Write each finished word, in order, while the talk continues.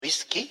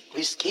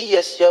Whiskey,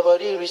 yes, your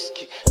body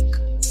risky.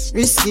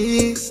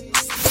 Risky.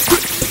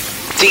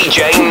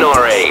 DJ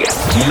Nori,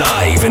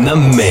 live in the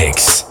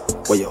mix.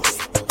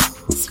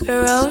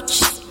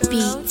 Roach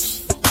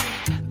Beach.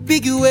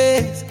 Big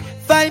ways,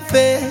 fine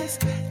face,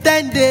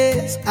 10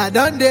 days. I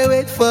don't dare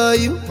wait for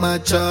you, my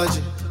charge.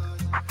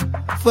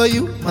 For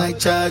you, my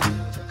charge.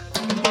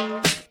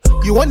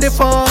 You want the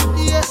phone?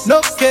 Yes.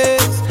 No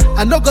case.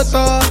 I no go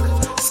talk.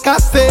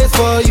 Scarface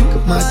for you,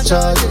 my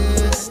charge.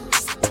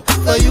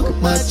 For you,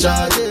 my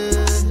charge.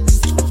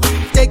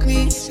 Take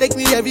me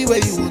everywhere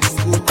you want to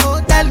go. Oh,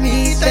 tell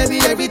me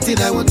everything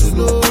I want to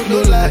know.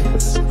 No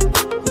lies,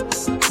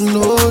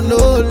 no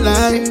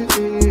lies.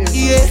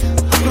 Yeah,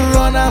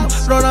 run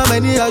am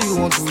anyhow you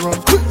want to run.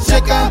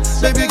 Shake am,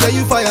 baby girl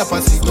you fire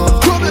pass it on.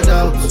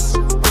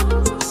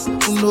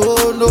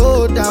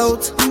 No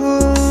doubt.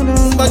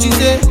 But you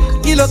say,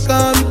 kilo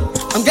come,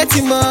 I'm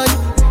getting money,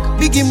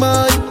 biggie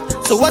money.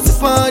 So what's the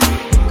fun?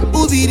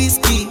 Who be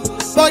risky?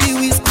 Body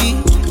whiskey,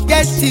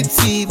 get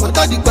tipsy, but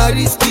all the bar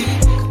risky.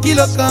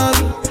 Kilo come,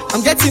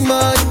 I'm getting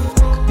money,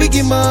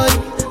 biggie money.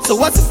 So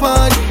what's the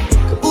fun?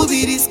 Who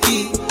be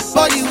risky?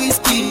 Body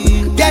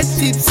whiskey, get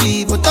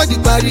tipsy, but all the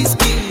bar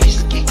risky.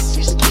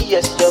 Whiskey,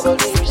 yes, your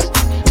body risky.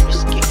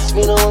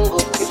 Me no one go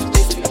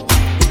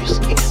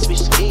 50-50.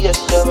 Whiskey, yes,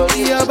 your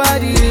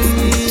body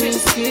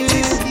risky.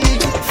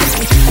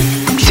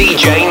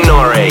 DJ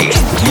Nori,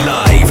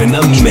 live in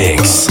the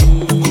mix.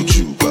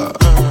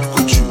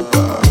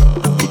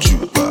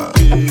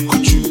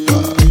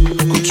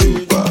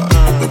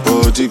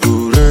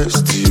 Go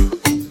rest you.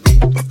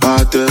 My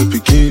body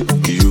begin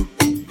you.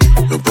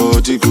 Your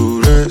body go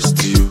rest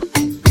you.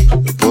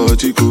 Your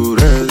body go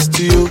rest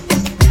you.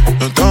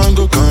 Your tongue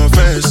go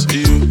confess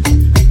you.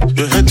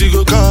 Your head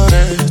go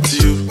correct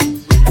you.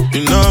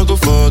 You know go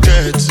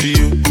forget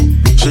you.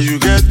 So you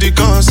get the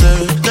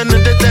concept. Then the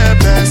dead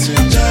person.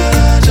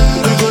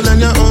 You go learn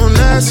your own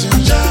lesson.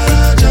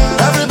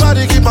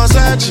 Everybody keep on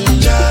searching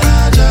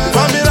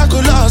for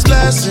miraculous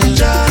blessing.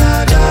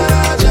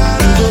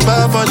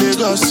 For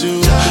Lagos, you.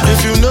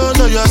 If you know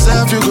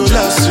yourself, you go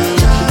lost you.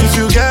 If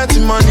you get the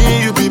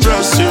money, you be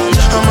blessed you.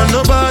 I'm a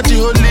nobody,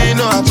 only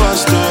no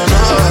apostle.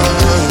 No.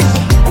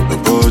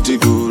 Your body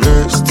go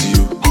rest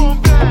you.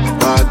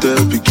 Body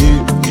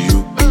begin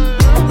you.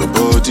 Your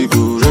body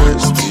go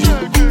rest you.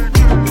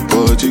 Your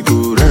body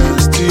go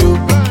rest you.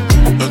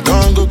 Your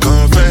tongue go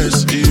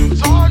confess you.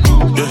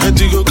 Your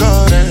head go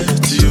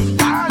correct you.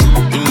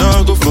 You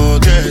know go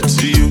forget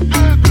you.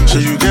 So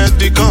you get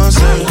the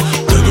concept.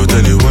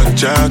 Tell you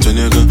watch out when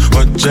you go,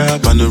 watch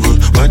out on the road,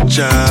 watch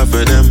out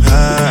for them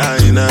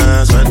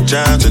hyenas. Watch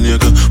out when you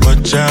go,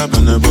 watch out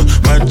on the road,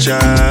 watch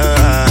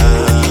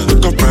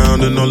out. Look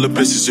around and all the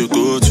places you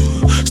go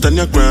to. Stand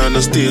your ground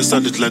and stay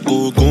solid like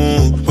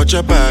Goku. Watch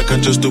your back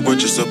and just do what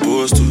you're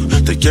supposed to.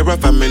 Take care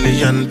of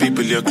family and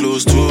people you're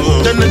close to.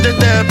 Then the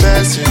dead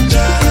person,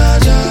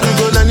 you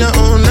go learn your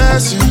own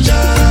lesson.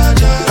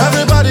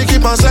 Everybody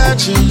keep on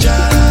searching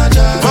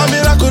for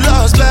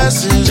miraculous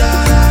blessings.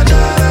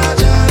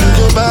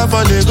 Go back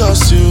for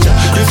Lagos, you.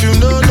 If you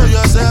know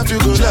yourself, you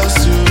go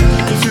lost you.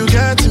 If you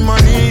get the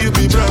money, you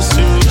be blessed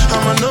you.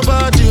 I'm a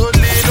nobody,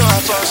 only no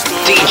apostle.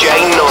 DJ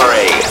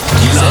Nori,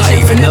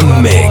 live in the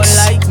mix.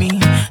 Like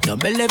me, don't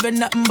believe in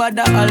nothing but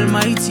the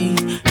Almighty.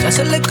 Just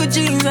a little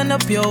jeans and a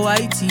pure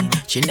whitey.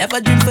 She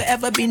never dream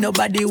forever be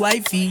nobody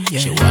wifey. Yeah.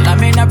 She wanna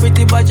mean a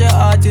pretty but your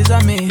heart is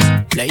a miss.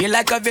 Play you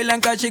like a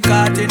villain cause she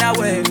caught in a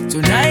way.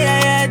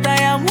 Tonight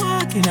I am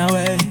walking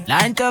away.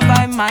 9 to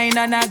 5 mind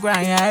and a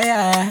grind,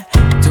 yeah.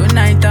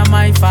 Tonight I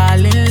might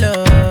fall in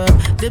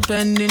love,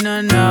 depending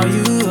on how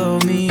you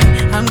hold me.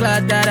 I'm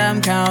glad that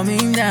I'm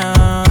calming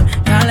down.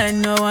 Can't let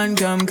no one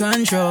come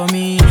control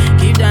me.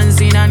 Keep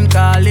dancing and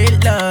call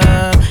it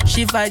love.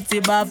 She fights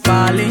it by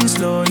falling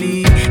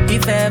slowly.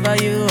 If ever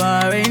you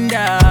are in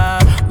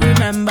doubt,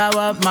 remember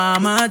what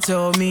mama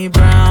told me.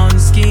 Brown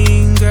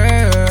skin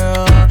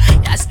girl,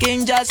 your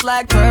skin just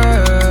like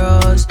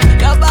pearls.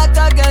 Your back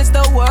against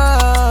the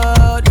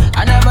world.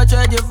 I never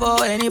trade you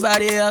for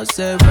anybody else.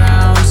 Say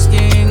brown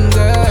skin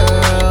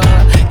girl,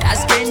 your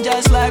skin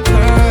just like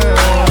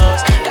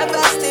pearls. The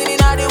best thing in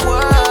the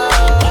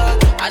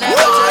world. I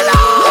never trade you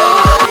for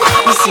anybody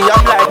else. You see,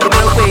 I'm liking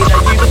the way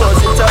that you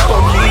force it up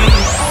on me.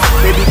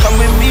 Baby, come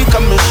with me,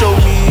 come and show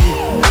me.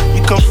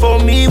 You come for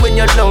me when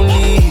you're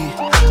lonely.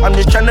 I'm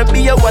just tryna be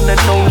your one and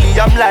only.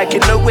 I'm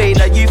liking the way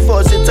that you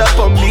force it up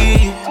on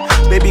me.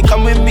 Baby,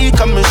 come with me,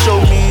 come and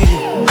show me.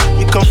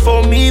 You come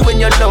for me when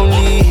you're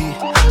lonely.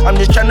 I'm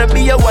just tryna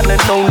be your one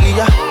and only.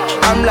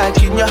 I'm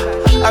liking ya,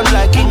 I'm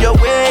liking your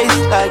ways,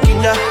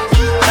 liking ya,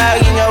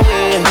 liking your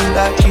ways,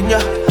 liking ya.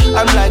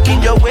 I'm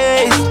liking your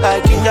ways,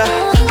 liking ya.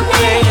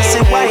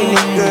 Say whiny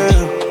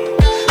girl,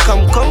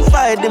 come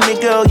confide in me,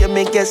 girl. You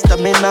make your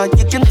stamina,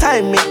 you can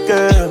time me,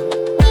 girl.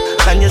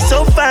 And you're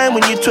so fine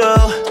when you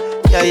twirl,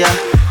 yeah.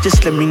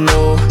 Just let me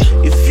know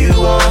if you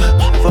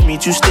want for me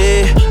to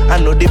stay. I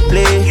know they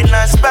play. You're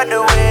not by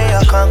the way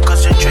I can't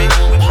concentrate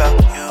without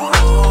you.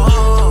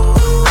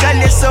 Girl,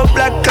 you so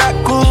black like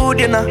good,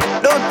 you know.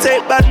 Don't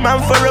take bad man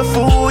for a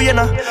fool, you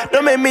know.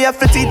 Don't make me have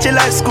to teach you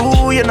like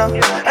school, you know.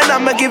 And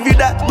I'ma give you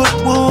that good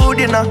wood,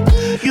 you know.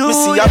 You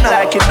see, I'm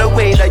liking the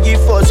way that you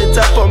force it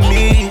up on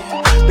me.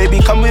 Baby,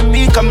 come with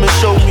me, come and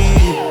show me.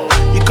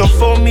 You can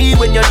phone me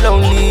when you're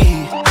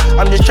lonely.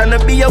 I'm just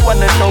tryna be your one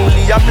and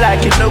only. I'm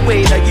liking the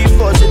way that you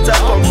force it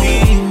up on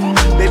me.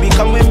 Baby,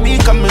 come with me,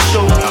 come and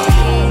show me.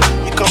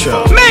 You can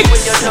phone me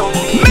when you're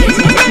lonely.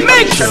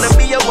 I'm just tryna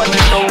be your one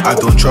and only. I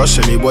don't trust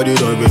anybody,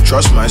 don't even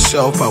trust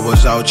myself. I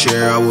was out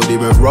here, I would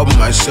even rob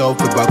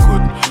myself if I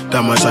could.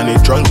 That much I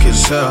need drunk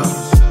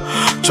itself.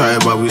 Try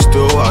it, but we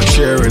still out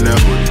here in the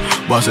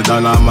hood. Bust it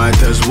down, I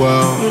might as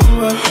well.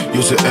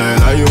 You say,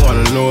 now you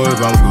wanna know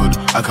if I'm good.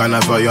 I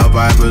kinda feel your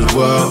vibe as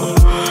well.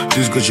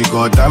 This good, you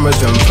got damage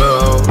and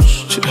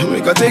bells.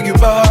 Make I take you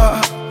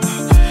back.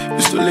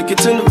 You still lick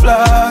it in the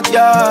block,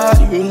 yeah.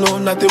 You know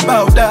nothing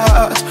about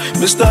that.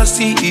 Mr.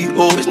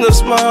 CEO, it's not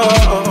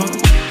smart.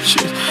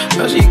 Shit,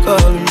 now she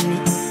calling me.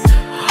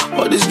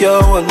 All this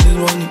girl want is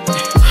money.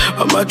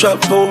 On my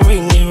trap phone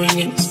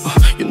ringing.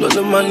 You know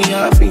the money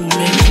I feel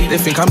making. They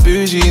think I'm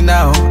bougie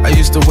now. I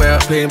used to wear a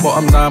plain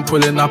bottom, now I'm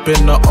pulling up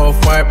in the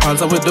off-white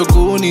pants. I'm with the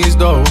Goonies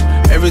though.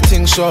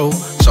 Everything show.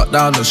 Shut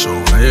down the show.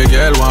 Now your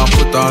girl want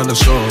put on the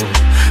show.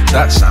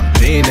 That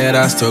champagne, it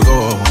has to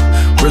go.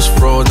 Wrist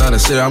froze, now they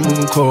say I'm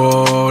moving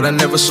cold. I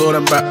never saw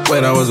them back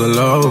when I was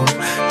alone.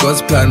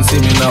 God's plan, see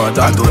me now, I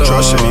don't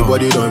trust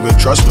anybody, don't even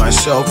trust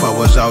myself. I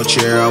was out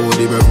here, I would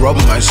even rob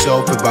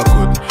myself if I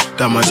could.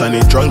 That much I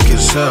need drunk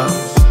itself.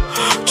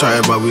 Try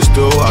it, but we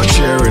still out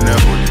here in the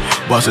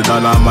hood. Bust it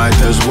down, I might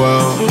as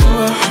well.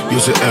 You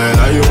say,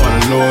 now you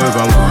wanna know if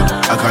I'm good.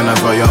 I kinda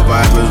feel your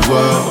vibe as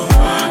well.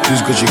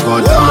 This good, you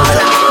got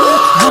damage.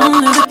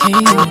 Only the king,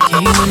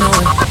 you know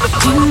it.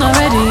 King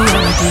already,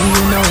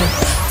 you know it.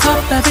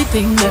 Top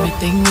everything,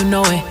 you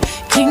know it.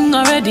 King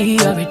already,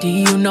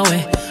 you know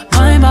it.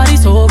 My body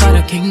so got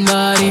a king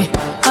body.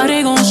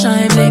 Body gon'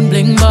 shine, bling,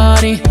 bling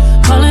body.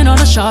 Calling all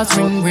the shots,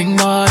 ring, ring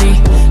body.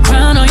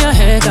 Crown on your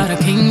head, got a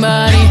king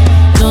body.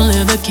 Don't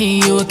live the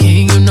king, you a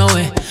king, you know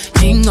it.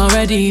 King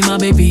already, my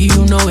baby,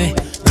 you know it.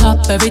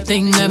 Top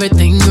everything,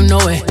 you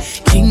know it.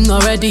 King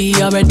already,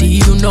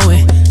 you know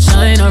it.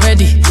 Shine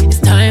already, it's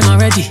time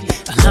already.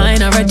 The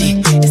line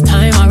already, it's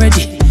time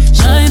already.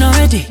 Shine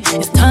already,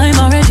 it's time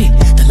already.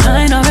 The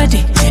line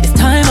already, it's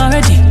time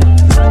already.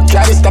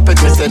 Try to stop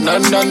it, me say no,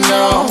 no,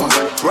 no.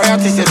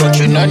 Royalty say don't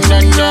you, no, no,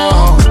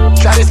 no.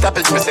 Try to stop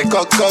it, me say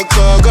go, go,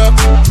 go, go.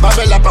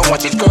 Bubble up and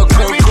watch it go, go,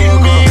 go, go.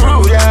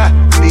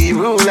 Be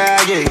ruler,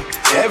 yeah.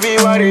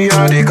 Everybody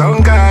are the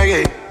conquer,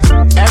 yeah.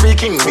 Every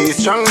king be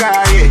stronger,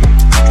 yeah.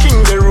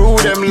 King the rule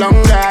them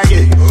longer,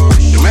 yeah.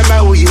 Remember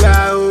who you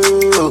are,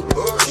 oh.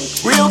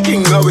 Real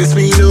king always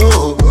be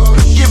no.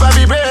 Give up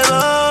be brave,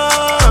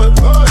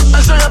 oh. I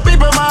show your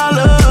people my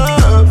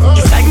love.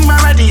 You sang my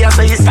ready, I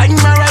say you sang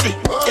my ready.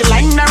 You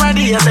line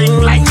already, I say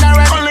you line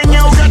already. Only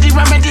you got the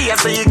remedy, I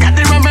say you got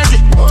the remedy.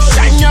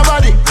 Shine your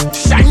body,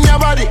 shine your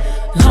body.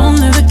 Long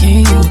live the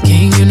king,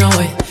 you know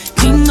it.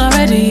 King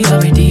already,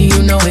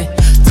 you know it.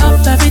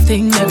 Top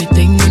everything,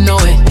 you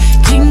know it.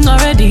 King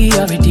already,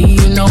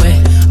 you know it.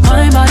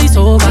 My body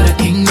so got a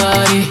king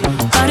body.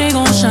 Body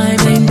gon' shine,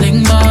 bling,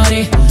 bling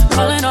body.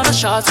 Calling all the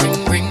shots,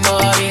 ring, ring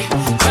body.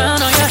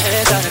 Crown on your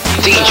head, got a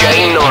king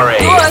DJ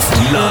body.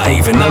 Nore,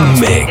 live in the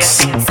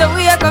mix. So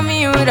we are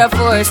coming with a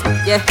force,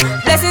 yeah.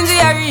 Blessings we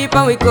are reap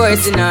and we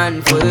coursing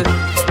on full.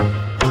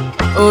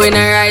 Oh, we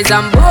not rise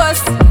and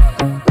boast.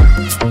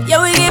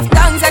 Yeah, we give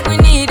thanks like we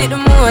need it the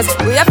most.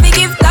 We have to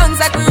give thanks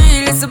like we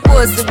really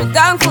supposed to be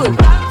thankful.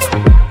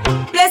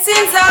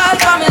 Blessings all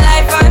for my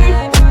life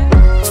and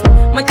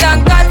my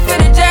thank God for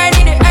the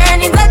journey, the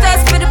earnings are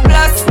just for the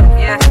plus.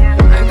 Yeah,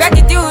 and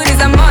gratitude is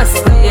a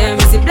must. Yeah,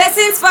 me see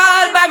blessings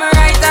fall by my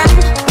right hand.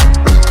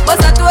 But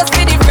I toast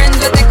for the friends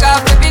we take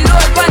off every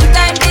load. One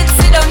time did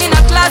sit down in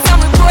a class and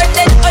we bored.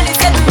 Then only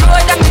said the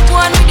road and me go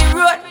on with the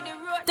road.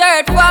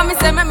 Third form, me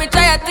say me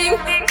try a thing.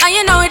 And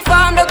you know it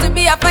formed out to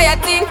be a fire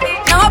thing.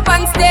 Now up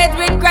on stage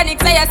with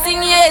chronic say I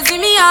sing. Yeah, see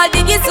me all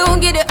diggy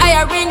soon get the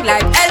higher ring.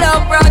 Like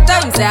hello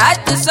brother, you say I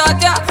had to shot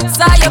ya.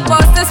 Saw your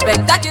poster,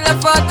 spectacular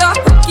photo.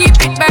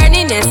 Keep it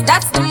burning, yes,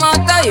 that's the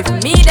motto. If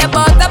me the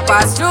butter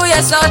pass through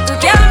your soul to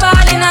get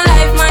ball in a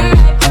life, man.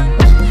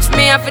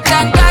 Me have to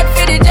thank God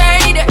for the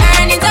journey, the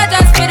earnings are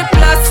just for the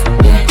plus.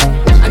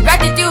 Yeah, and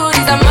gratitude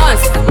is a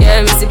must.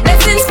 Yeah, me see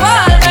blessings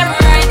fall every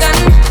right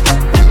hand.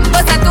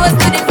 But I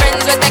toast to the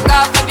friends we take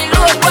off every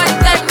load. One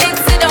time make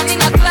sit down in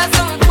a class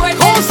and we board.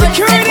 Home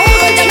security.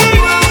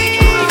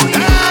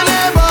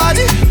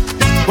 Anybody,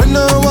 we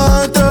no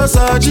want to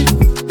surgery.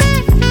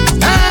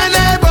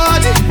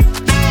 Anybody,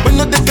 we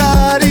no the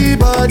carry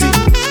body.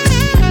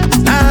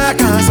 I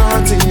can't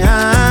something,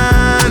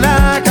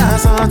 I can't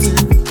something.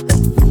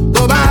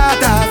 Go back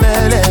to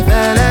fele,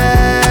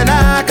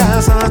 I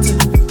can't something.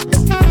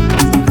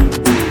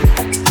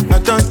 I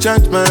don't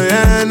charge my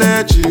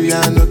energy,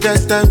 I no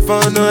get time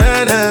for no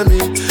enemy.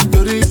 To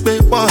repay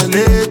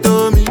wale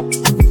to me.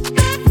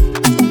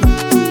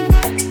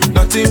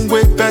 Nothing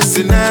with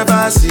person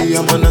never see.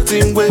 I'm on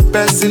nothing with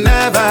person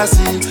never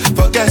see.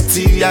 Forget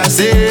it, I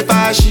say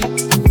fashi.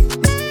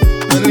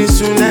 Money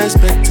soon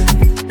expected.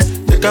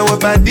 Take a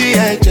walk by the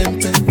edge and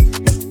pen.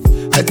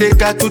 I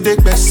take her to the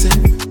person.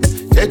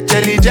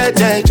 Jelly.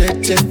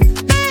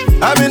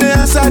 I'm in the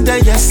answer,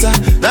 then yes sir.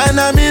 Then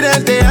I'm in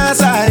the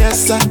answer,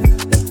 yes sir.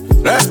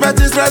 Respect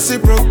is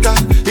reciprocal,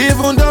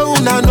 even though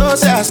una know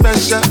say I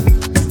special.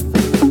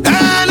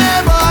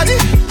 Anybody,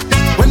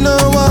 we no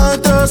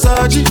want to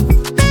surgery.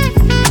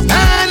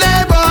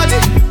 Anybody,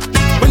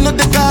 we no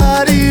the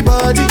carry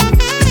body.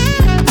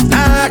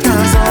 I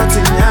can't sort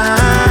it,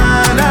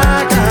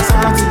 I can't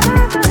sort it.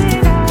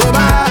 Go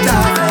back,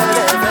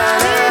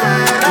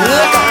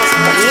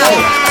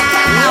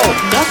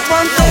 just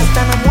one taste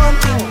and I'm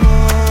wanting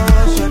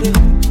more, shawty.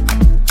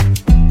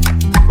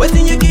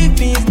 Waiting you give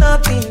me is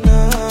not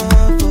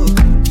enough, oh.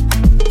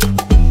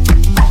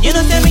 You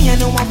don't tell me I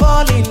know I'm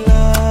falling in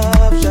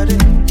love, shawty.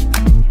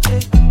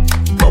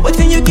 But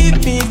waiting you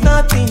give me is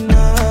not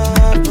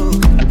enough, oh.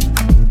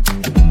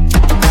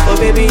 Oh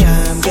baby,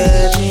 I'm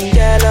getting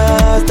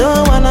jealous.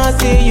 Don't wanna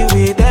see you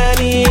with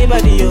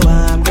anybody, yo.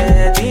 I'm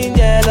getting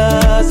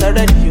jealous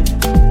already, you.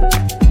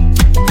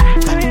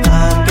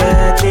 I'm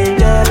getting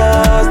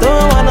jealous.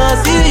 Don't wanna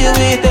see you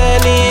with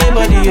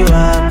anybody, yo.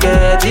 I'm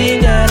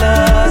getting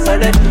jealous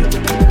already,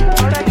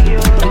 you.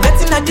 I'm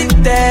getting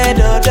addicted,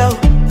 oh.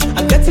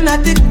 I'm getting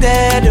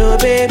addicted, oh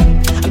babe.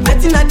 I'm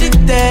getting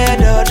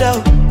addicted,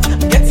 oh.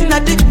 I'm getting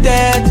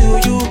addicted to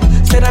you.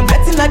 Said I'm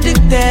getting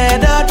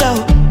addicted,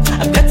 oh.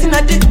 I'm getting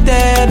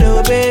addicted,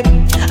 oh babe.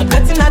 I'm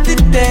getting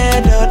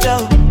addicted,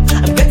 oh.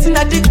 I'm getting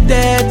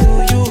addicted to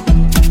you.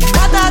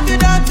 What have you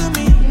done to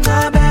me?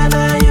 Nah,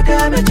 better you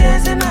got me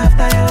chasing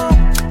after you.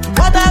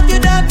 What have you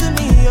done to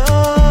me?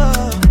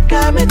 Oh,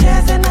 got me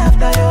chasing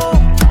after you.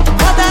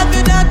 What have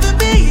you done to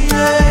me?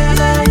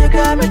 Yeah, you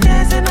got me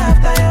chasing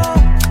after you.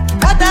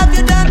 What have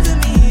you done to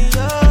me?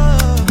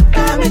 Oh,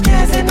 got me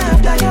chasing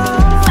after you.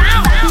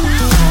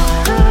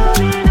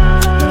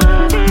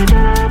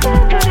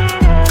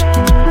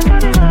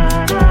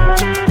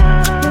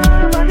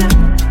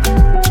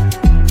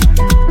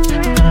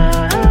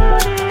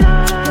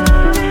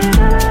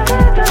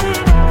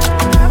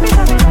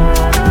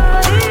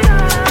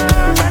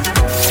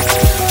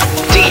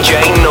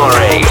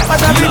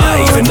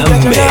 Live in the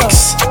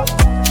mix.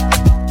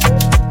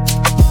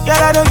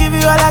 Girl, I don't give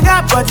you all I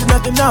got, but it's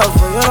not enough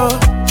for you.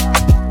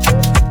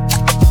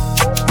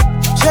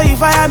 Say you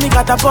fire me,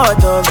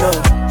 catapult of you.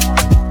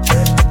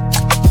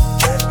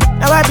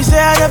 Now I be say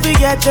I don't be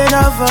getting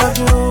enough of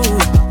you.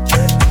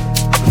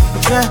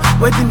 Yeah,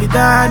 waiting me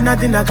down,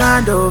 nothing I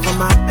can't do for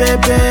my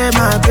baby,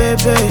 my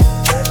baby.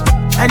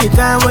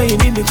 Anytime when you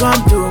need me,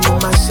 come to me,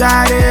 my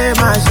shawty,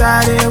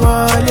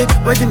 wallet.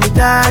 Waiting me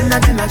down,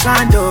 nothing I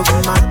can't do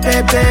for my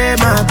baby,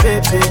 my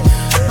baby.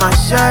 My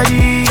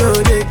shawty,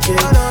 oh, they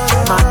care.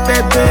 My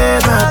baby,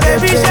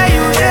 baby. Say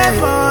you there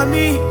for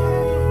me,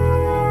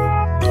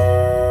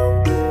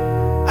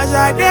 as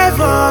I there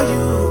for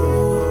you.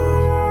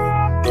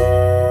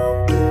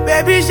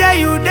 Baby, say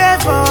you there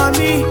for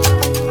me,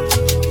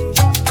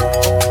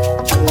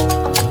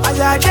 as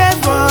I there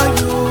for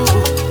you.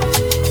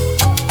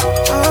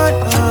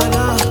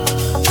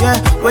 Yeah,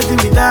 waiting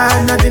me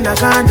down, nothing I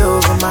can't do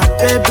for my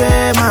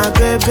baby, my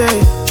baby.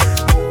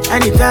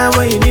 Anytime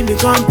when you need me,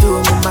 come to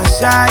me, my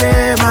shawty,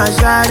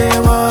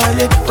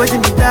 wallet. Waiting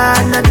me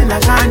down, nothing I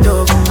can't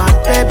do for my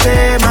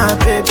baby, my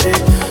baby.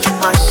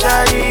 My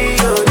shawty,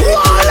 oh,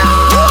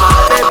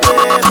 my baby,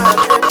 my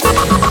baby.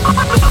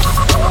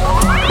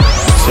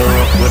 So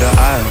up with her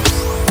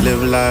eyes,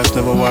 live life,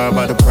 never worry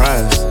about the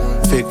price.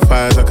 Fake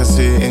fires, I can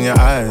see it in your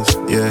eyes.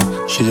 Yeah,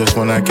 she just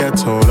wanna get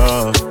told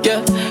off.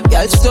 Yeah,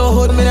 girl, she so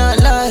hold me not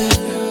lie.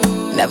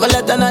 Never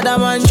let another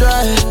man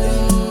try.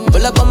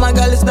 Pull up on my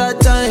girl, it's that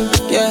time.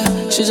 Yeah,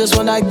 she just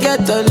wanna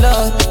get the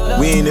love.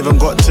 We ain't even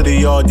got to the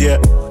yard yet.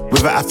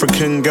 With an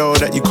African girl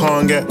that you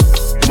can't get.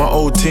 My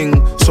old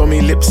ting, saw me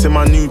lips in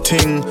my new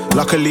ting.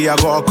 Luckily I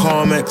got a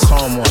calm ex.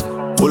 Calm one.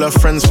 All her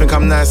friends think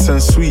I'm nice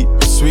and sweet.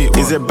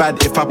 Is it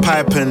bad if I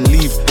pipe and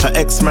leave? Her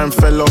ex-man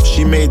fell off,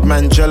 she made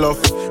man gel off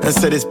and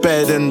said it's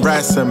better than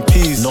rice and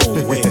peas. No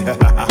way.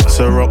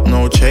 So rock,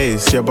 no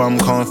chase. Your bum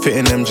can't fit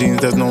in them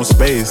jeans, there's no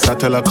space. I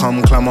tell her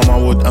come climb on my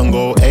wood and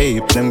go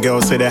ape. Them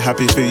girls say they're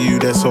happy for you,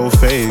 they're so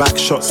fake. Back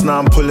shots, now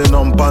I'm pulling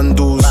on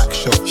bundles.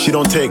 She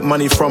don't take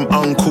money from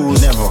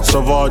uncles. Never.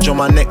 Sauvage on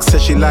my neck,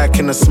 says she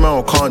liking the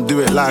smell. Can't do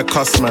it like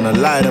us, man, I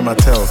lie them I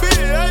tell.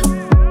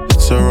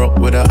 So rock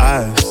with her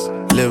eyes.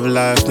 Live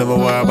life, never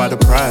worry about the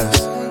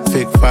price.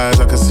 Fake fires,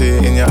 I can see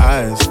it in your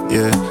eyes.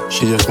 Yeah,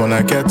 she just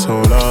wanna get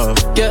told off.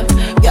 Yeah,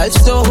 girl, she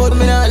so hold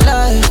me not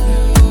lie.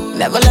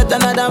 Never let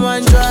another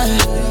man try.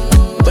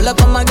 Pull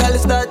up on my girl,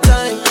 it's that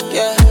time.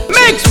 Yeah,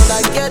 mix,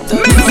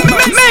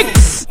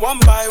 mix. One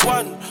by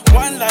one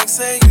like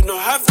say you no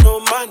have no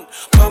man.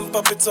 Pump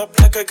up it up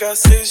like a gas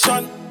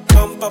station.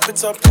 Pump up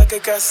it up like a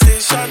gas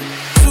station.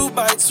 2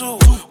 by 2,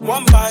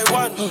 1 by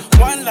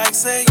 1 like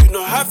say you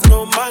no have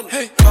no man.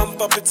 Pump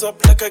up it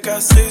up like a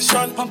gas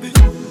station. Pump it.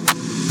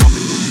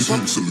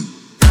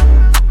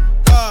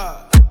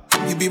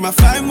 You be my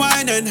fine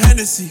wine and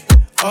Hennessy.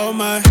 Oh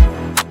my.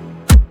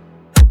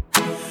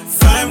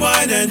 Fine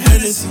wine and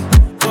Hennessy.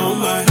 Oh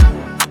my.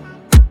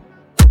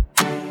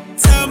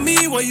 Tell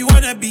me what you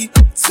wanna be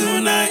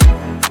tonight.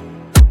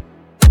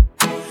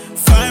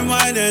 Fine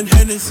wine and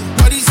Hennessy.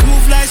 Body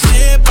smooth like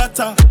shea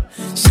butter.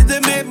 She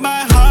done make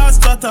my heart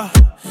stutter.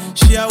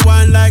 She a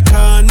wine like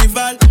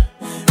carnival.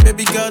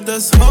 Baby girl,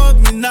 just hold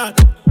me not.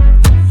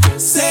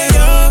 Say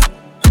yo,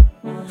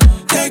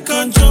 take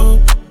control.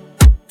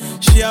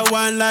 She a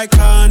wine like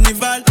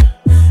carnival.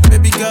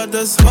 Baby girl,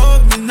 just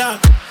hold me now.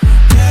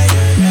 Yeah,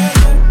 yeah, yeah,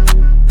 yeah.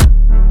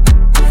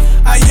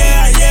 Ah,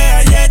 yeah,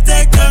 yeah, yeah,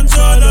 take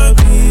control of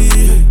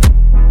me.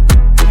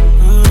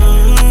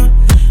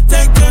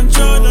 Take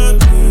control of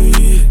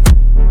me.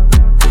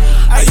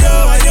 Ayo,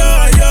 ayo,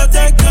 ayo,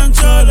 take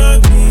control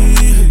of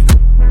me.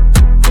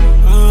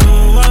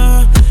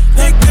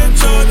 Take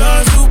control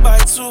of 2 by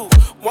 2,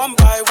 1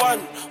 by 1.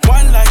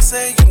 One like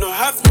say you don't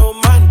have no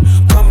man.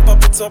 Pump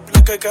up it up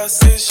like a gas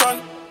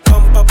station.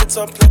 Pump up it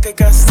up like a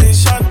gas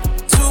station.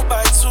 2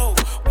 by 2,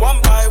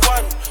 1 by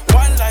 1.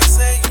 One like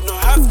say you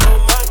don't have no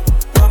man.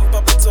 Pump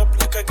up it up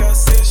like a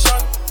gas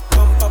station.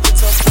 Pump up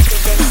it up like a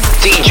gas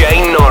station. DJ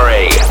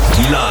Nori,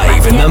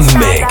 live in the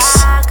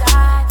mix.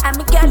 I'm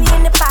a girl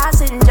in the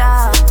passenger.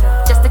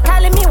 Just the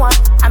calling me one.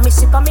 I'm a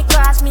sip on me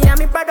glass. Me and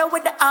me brother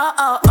with the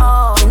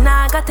oh. And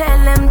I gotta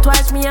tell them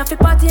twice. Me have to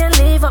party and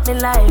live up me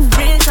life.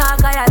 Real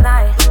talk, I and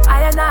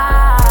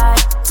I.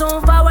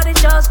 Soon forward it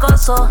just go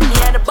so.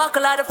 Yeah, the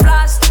buckle of the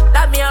flash.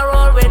 That me a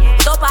roll with.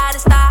 Dope at the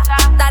start.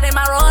 That in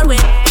my roll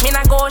with. Me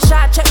not go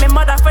shot. Check me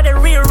mother for the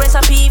real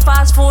recipe.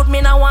 Fast food,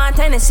 me not want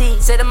Tennessee.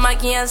 Say the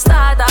monkey and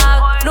star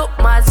dog. Look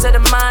mad, say the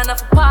man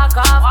off a park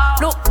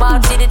off. Look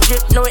back, see the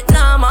drip, know it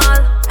normal.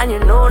 And you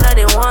know that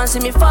they want see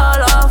me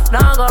fall off.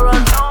 Now go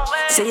run.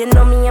 Say you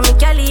know me and me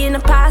galley in the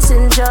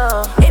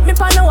passenger. Hit me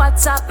on the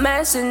WhatsApp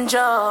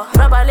messenger.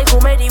 Rubber like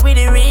comedy with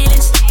the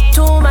realest.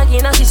 Two Maggie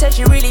now she said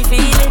she really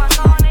feel it.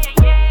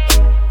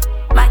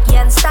 Maggie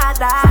and star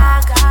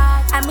dog.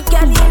 I'm a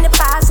galley in the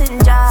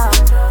passenger.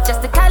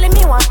 Just the calling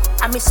me one.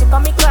 I'm a sip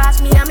on me glass.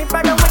 Me and me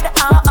brother with the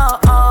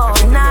oh.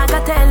 Now I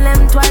gotta tell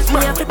them twice. Me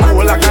have to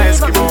party and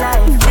live up my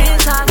life. Real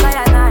talk,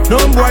 I and I. No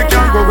boy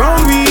can go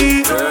wrong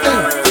me.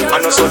 I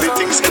know so the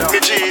things hit me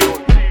G.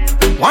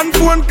 One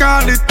phone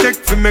call it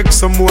take to make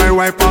some boy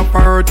wipe up her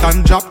hurt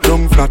and drop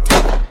down flat.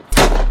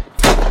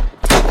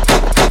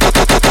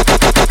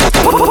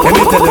 Let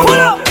me tell you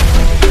about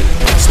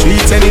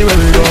streets anywhere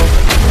we go.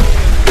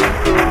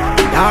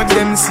 Dog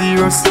them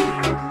serious,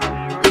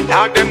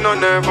 dog them no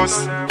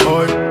nervous.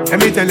 Boy, let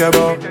me tell you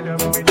about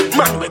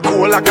man we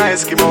cool like a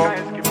Eskimo.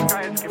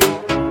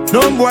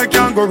 No boy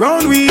can go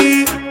round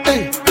we.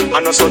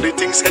 I know so the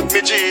things hit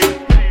me G.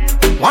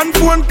 One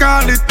phone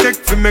call it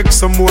take to make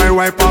some boy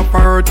wipe up her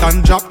hurt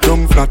and drop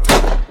down flat.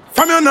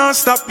 From you not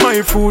stop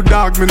my food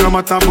dog, me no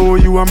matter about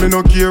you and me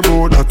no care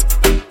about that.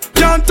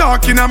 Can't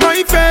talk in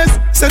my face,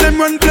 say them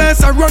run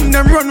place, I run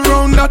them run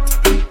round that.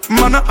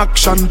 Man a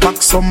action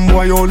pack, some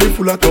boy only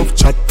full of tough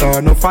chatter.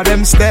 Enough of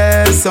them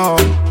stairs up,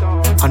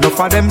 enough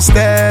of them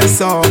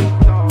stairs up,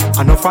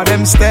 enough of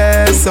them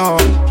stairs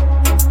up.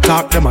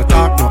 Talk them a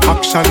talk, no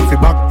action fi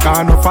back.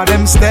 Enough of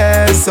them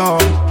stairs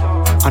up,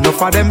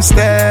 enough of them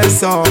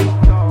stairs up,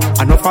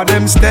 enough of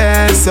them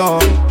stairs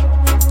up.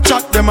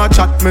 Chat them a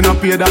chat, me no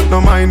pay that, no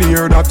mind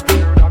hear that.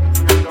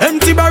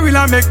 Empty barrel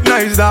a make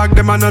nice dog,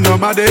 them a no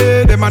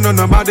nobody, them a no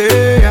nobody.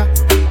 Yeah.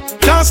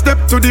 Can't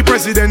step to the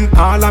president,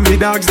 all of me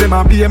dogs, them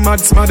a be a mad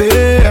smaddy.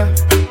 Yeah.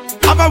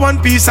 Have a one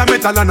piece of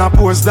metal and a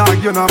post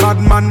dog, you no bad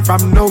man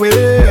from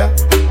nowhere.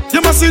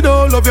 You must see the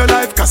whole of your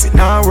life, cause it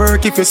not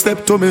work if you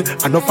step to me.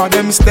 Enough of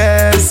them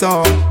stairs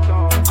up,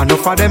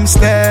 enough of them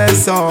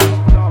stairs up,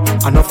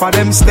 enough of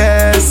them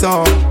stairs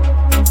up.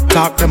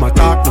 Talk them a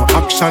talk, no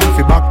action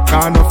fi back.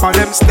 Enough of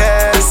them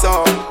stairs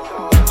up,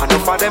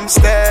 enough of them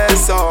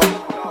stairs up,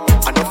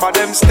 enough of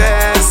them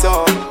stairs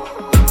up.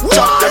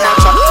 Chat them a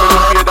chat, me no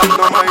pay that,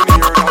 no mind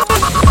hear that.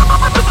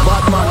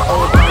 Bad man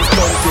out and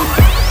stunting,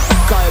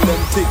 Kyle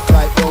them thick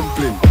like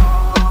dumpling.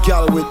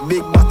 Girl with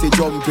big body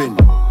jumping,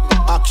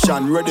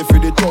 action ready for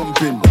the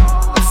thumping.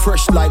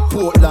 Fresh like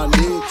Portland,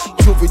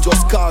 Tribvl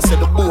just cast at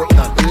the boat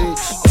now,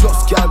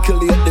 Just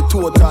calculate the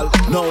total.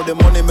 Now the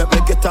money make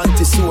me get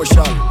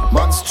antisocial.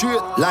 Man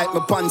straight like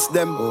my pants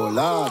them, oh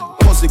lord.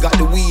 Pussy got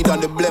the weed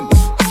and the blem.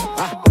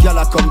 Girl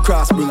I come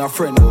cross, bring a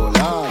friend, oh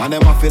lord. And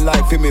them I feel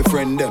like for me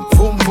friend them.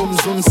 Boom boom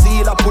soon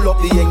seal, I pull up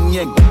the yeng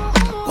yeng.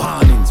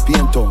 Warnings,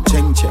 paint on,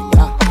 cheng cheng.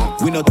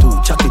 We not too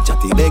chatty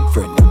chatty, big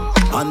friend.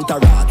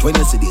 Entourage, when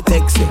you see the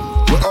text them.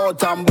 We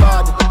out and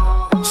bad,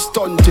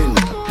 stunting.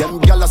 Them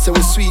gyal say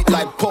we sweet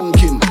like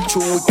pumpkin.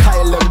 True we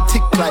Kyle them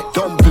thick like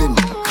dumpling.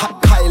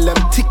 Kyle them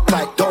thick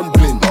like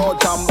dumpling.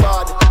 Out and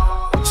bad,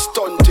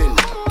 stunting.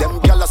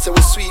 Them gyal say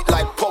we sweet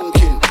like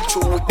pumpkin.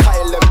 True we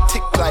Kyle them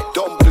thick like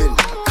dumpling.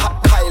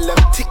 Kyle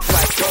them thick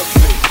like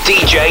dumpling.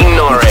 DJ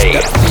Nori,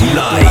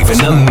 live in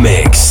the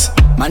mix.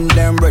 Man,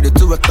 them ready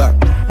to attack.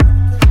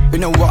 You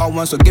know what I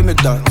want, so give me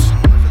that.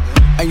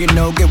 And you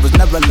know it was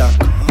never luck.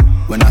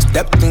 When I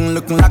stepped in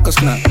looking like a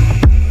snack.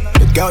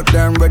 The girl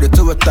damn ready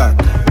to attack.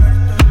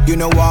 You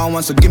know what I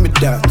want, so give me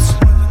that.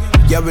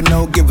 Yeah, we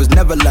know givers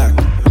never lack.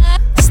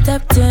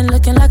 Stepped in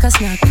looking like a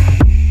snack.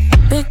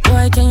 Big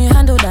boy, can you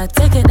handle that?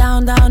 Take it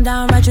down, down,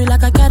 down, ride you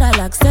like a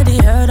Cadillac. Steady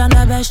heard on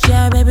the best,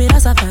 yeah, baby,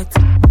 that's a fact.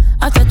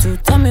 After two,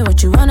 tell me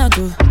what you wanna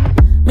do.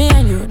 Me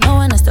and you, no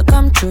one has to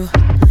come true.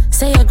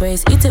 Say your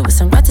grace, eat it with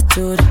some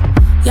gratitude.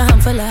 Yeah, I'm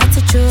full of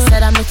attitude.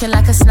 Said I'm looking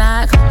like a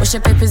snack. What's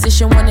your pay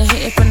position? Wanna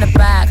hit it from the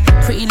back.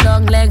 Pretty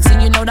long legs,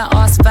 and you know that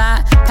ass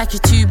fat. Pack you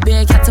too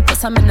big, had to put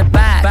some in the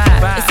back.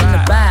 It's in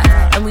the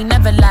back, and we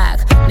never lack.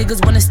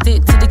 Niggas wanna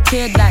stick to the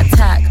kid like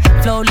tack.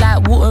 Flow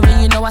like water,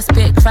 and you know I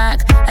spit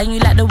crack. And you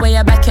like the way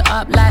I back it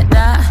up like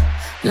that.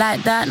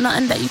 Like that,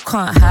 nothing that you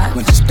can't hack.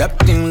 When she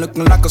stepped in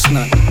looking like a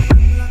snack.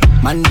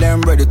 Man,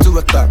 damn ready to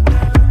attack.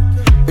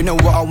 You know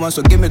what I want,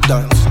 so give me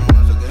that.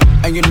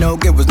 And you know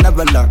givers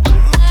never lack.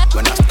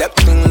 When I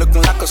stepped in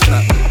looking like a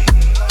snack.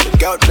 The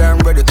girl damn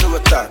ready to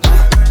attack.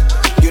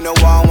 You know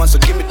what I want, so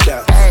give me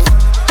that.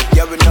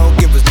 Yeah, we know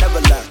givers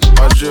never lack.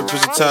 My drip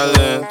is a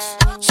talent,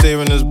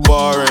 saving is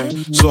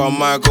boring, so I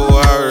might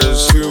go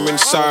Harris. Too many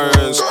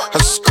sirens, had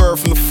to skirt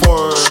from the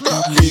forest.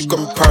 You got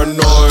me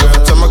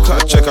paranoid. Time I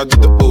cut a check, I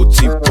did the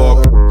OT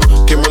pop.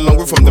 Came a long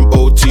way from them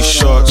OT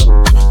shots.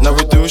 Now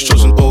we're doing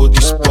shows in OD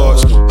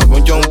spots. I'm a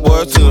young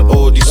boy to the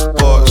OD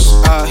spots.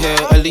 Out here,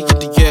 early in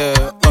the year,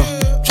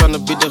 tryna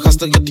be the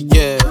hustler of the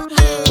year.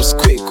 Was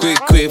quick,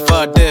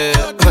 far there.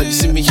 You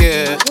see me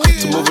here,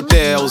 to over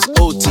there, I was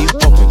OT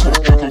popping.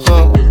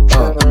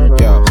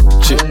 Yeah,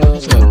 shit.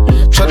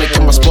 Tryna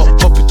get my spot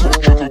popping.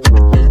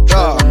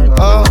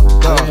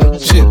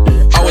 Shit.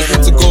 I was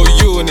meant to go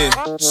uni,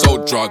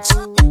 sold drugs,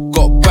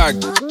 got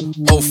bagged.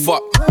 Oh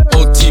fuck,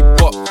 OT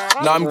pop.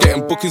 Now I'm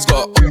getting bookings,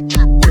 got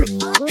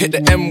hit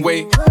the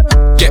M-way,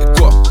 get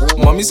got.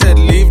 Mommy said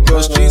leave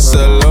those streets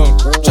alone.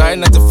 Try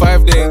 9 to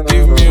 5, they ain't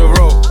give me a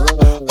roll.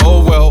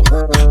 Oh well,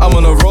 I'm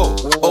on a roll.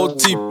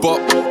 OT pop,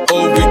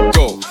 oh we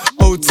go.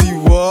 OT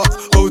what?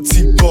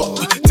 OT pop.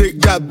 Take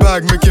that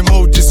bag, make him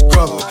hold this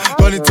grub.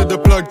 Run into the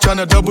plug,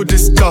 tryna double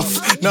this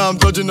stuff. Now I'm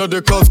dodging all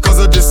the calls cause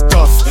of this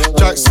stuff.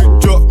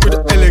 Tracksuit drop with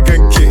the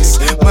elegant kicks.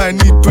 Might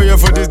need prayer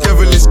for this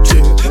devilish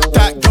chick.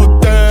 That girl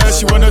there,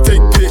 she wanna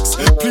take pics.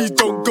 Please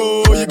don't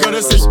go, you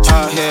gotta say cheese.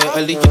 Out here,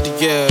 early in the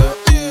year,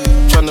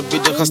 tryna be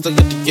the hustler of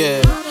the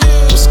year.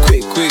 Was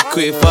quick,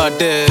 far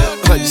there.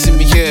 You see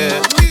me here,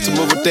 to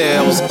over there,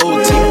 I was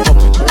OT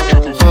popping.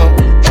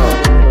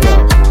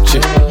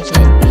 Shit.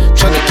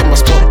 Tryna get my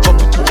spot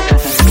popping.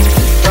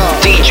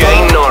 DJ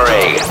Nore,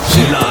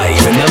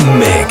 live in the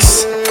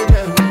mix.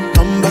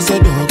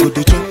 Ambassador go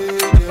the job,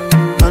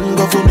 and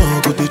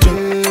governor go the job,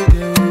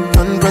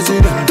 and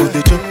president go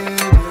the job.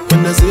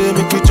 When I say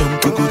make we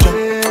jump, we go jump.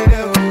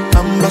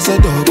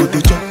 Ambassador go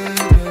the job,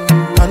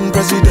 and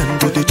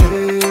president go the job,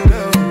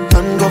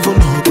 and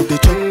governor go the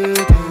job.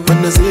 When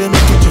I say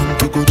make we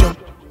jump, we go jump.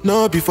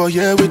 No before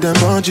here with them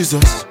on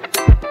Jesus.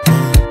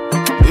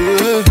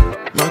 Yeah,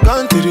 my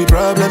country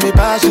problem it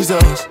passes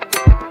us.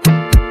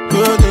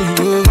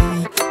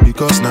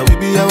 Because now we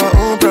be our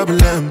own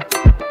problem.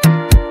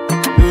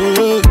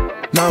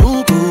 Now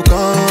who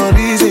can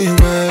reason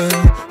well.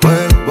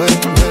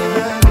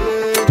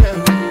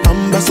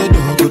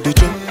 Ambassador go the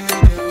job,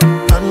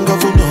 and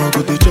governor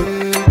go the job,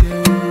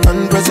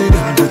 and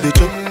president go the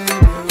job.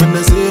 When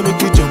I say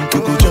make we jump, we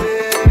go jump.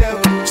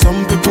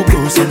 Some people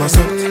go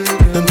somersault.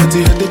 Them dirty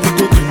headed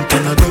people drink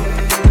Canada.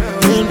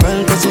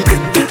 Meanwhile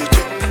president go the job.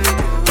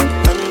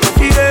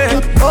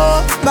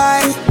 Oh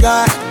my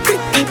God,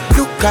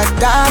 look at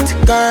that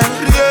girl.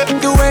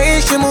 The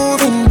way she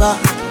moving back,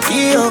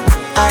 yo,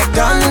 I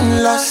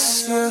done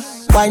lost.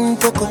 Wine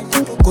poco,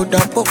 go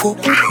down poco.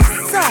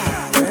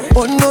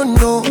 Oh no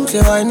no,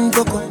 say wine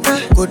poco,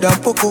 go down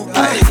poco.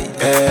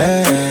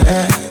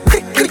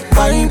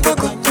 Wine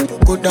poco,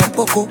 go down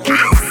poco.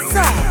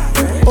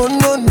 Oh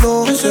no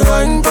no, say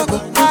wine poco,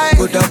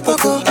 go down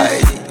poco.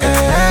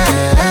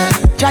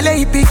 Jale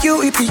EPQ,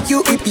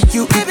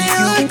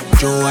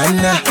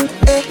 Joanna,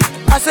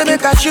 I say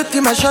make a shoot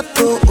in my shot,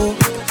 oh,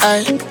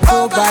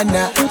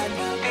 Burna. Do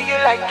you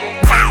like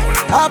it?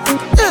 Up,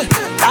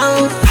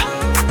 down,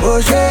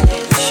 oh shit,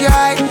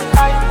 shy.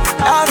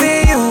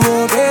 Loving you,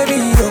 oh baby,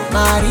 oh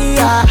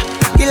Maria,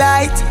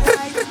 delight.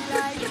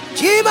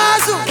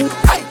 Jimazu,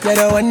 you're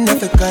the one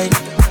of a kind.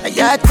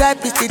 Your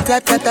type is the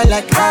type that I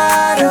like.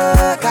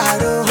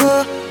 Caro,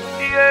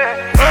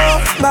 oh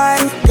my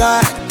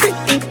God,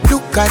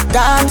 look at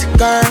that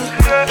girl.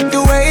 The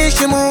way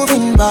she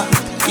moving back,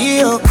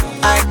 yo,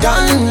 I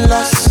done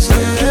lost.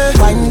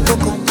 Wine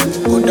coco,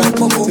 go down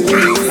coco.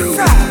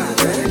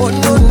 Oh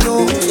no no,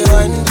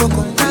 wine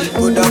coco,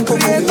 go down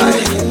coco.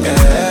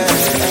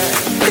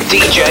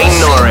 DJ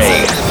Nore,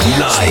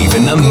 live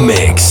in the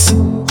mix.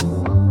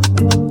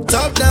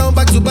 Top down,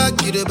 back to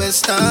back, you the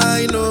best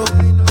I know.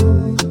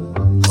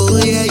 Oh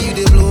yeah, you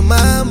dey blow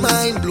my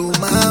mind, blow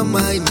my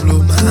mind,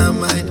 blow my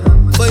mind.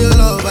 For your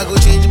love, I go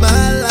change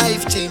my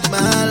life, change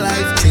my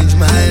life, change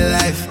my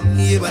life.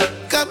 Yeah, but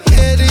come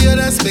here to your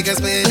dance, make us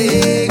spend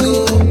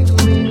ego.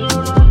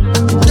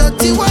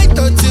 Dirty wine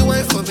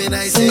for me,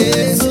 I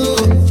say so.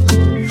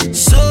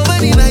 So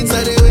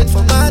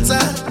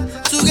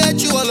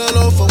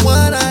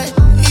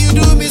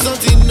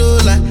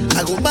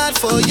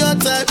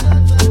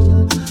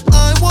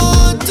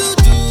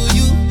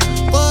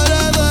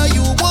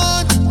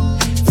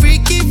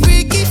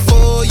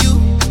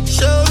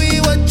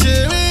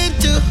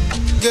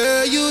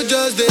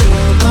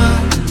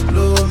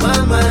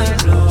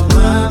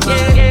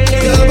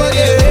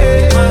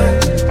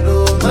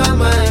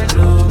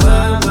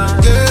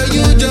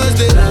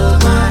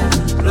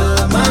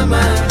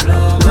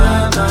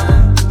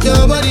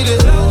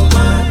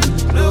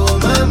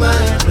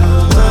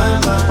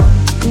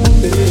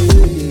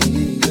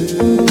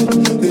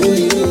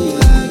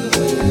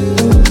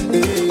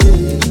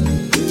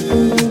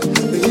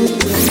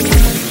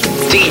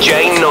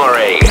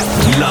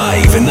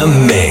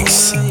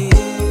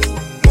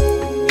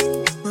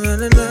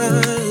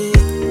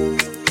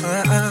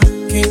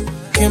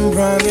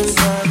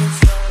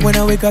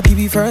wake up, you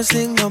be first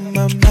thing on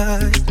my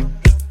mind.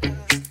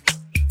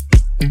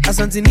 I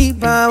something need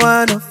by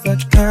one of a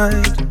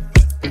kind.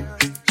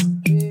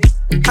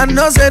 I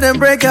know say them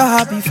break your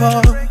heart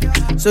before,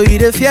 so you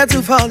the fear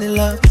to fall in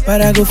love. But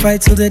I go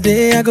fight till the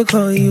day I go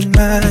call you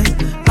mine.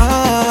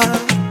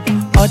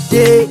 All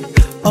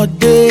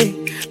day,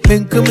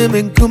 men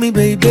come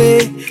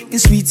baby, in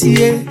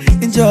sweetie,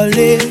 in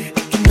jolly.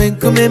 Men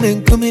come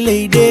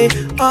lady.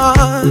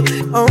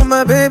 Oh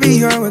my baby,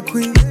 you're a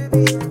queen.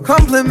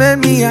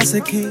 Compliment me as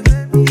a king.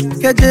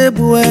 Get the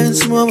boy and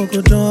small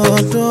go do,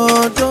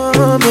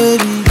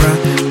 baby.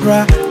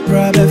 Bra,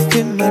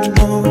 befin my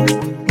no.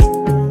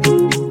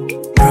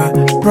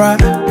 Bra,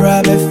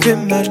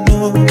 befin my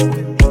no.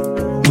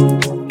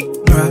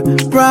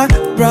 Bra,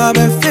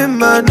 befin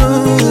my no.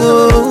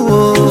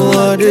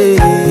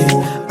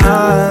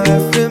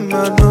 Befin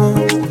my no.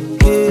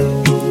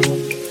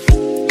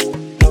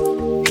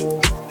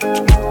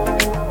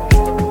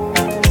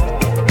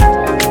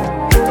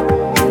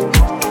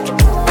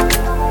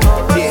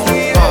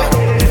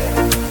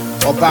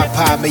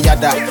 Papa me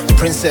yada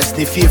princess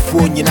ni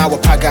fearful nyina wo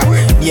paga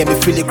near me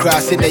feel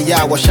grass in the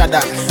ya wo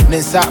shada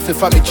nensa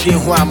fefa me chin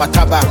ho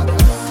amataba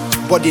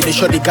body they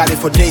show the galley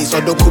for days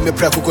or don't call me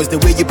preko cause the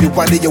way you be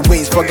winding your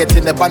ways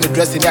forgetting the band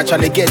dressing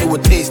actually get it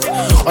with taste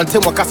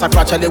until mo kasa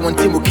actually one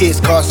team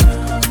case cause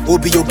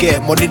Obi you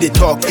get money they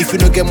talk. If you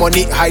don't get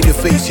money, hide your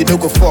face. You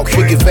don't go fuck.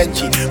 Shiggy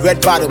Fenty,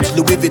 red bottoms,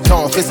 Louis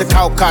Vuitton,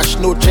 physical cash,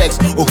 no checks.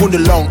 Oh, who the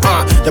long?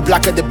 The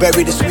blacker the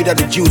berry, the sweeter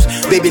the juice.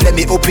 Baby, let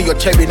me open your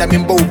cherry. I'm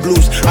in bold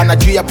blues. And I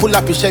do ya pull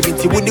up in Chevy.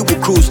 Winnie will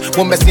cruise.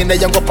 One mess in the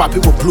younger papi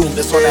will bloom.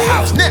 That's on the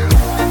house now.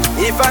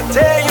 If I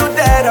tell you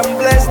that I'm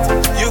blessed,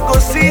 you go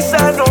see, so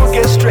don't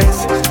get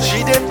stressed.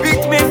 She did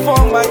pick me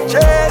for my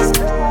chest.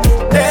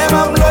 Damn,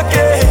 I'm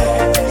lucky.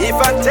 If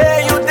I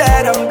tell you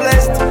that I'm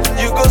blessed,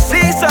 you go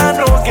see, so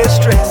don't get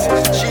stressed.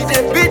 She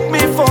did beat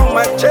me for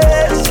my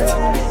chest.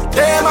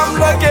 Damn, I'm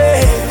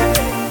lucky.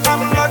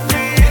 I'm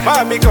lucky.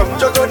 Mommy come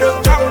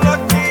jogodo, I'm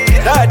lucky.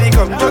 Daddy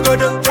come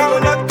jogodo,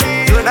 I'm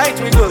lucky. Tonight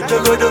we go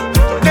jogodo.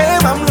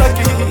 Damn, I'm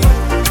lucky.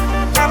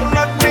 I'm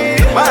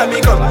lucky.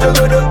 Mommy come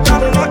jogodo,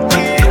 I'm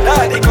lucky.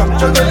 Daddy come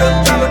jogodo,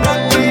 I'm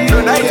lucky.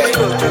 Tonight we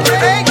go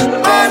jogodo.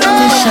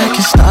 Wish I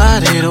could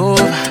start it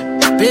over.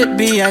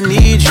 Baby, I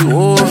need you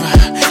over.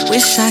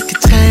 Wish I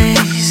could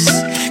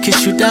taste,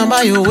 kiss you down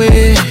by your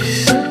waist.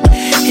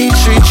 He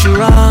treat you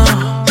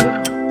wrong.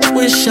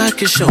 Wish I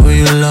could show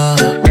you love.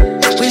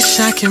 Wish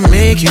I could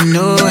make you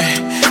know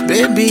it.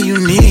 Baby, you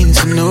need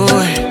to know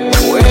it.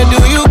 Where do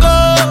you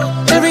go?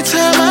 Every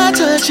time I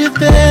touch you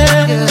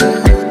there,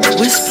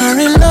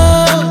 whispering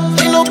love,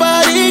 ain't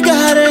nobody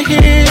gotta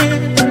hear.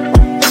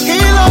 He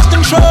lost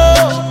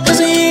control,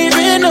 doesn't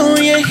even know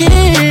you're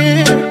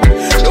here.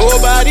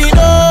 Nobody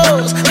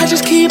knows, I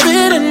just keep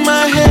it in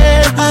my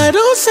head. I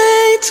don't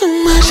say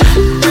too much,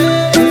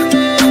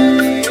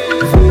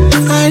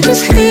 I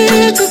just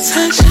here to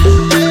touch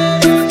you.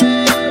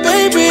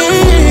 Baby,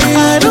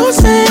 I don't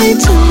say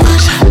too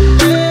much,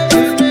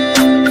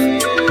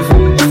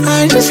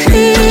 I just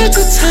here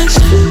to touch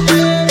you.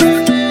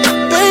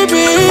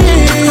 Baby,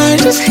 I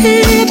just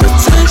here to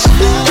touch you.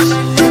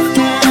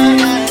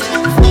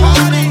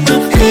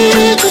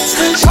 Here to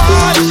touch you.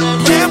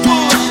 Baby,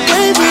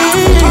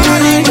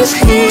 I just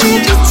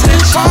here to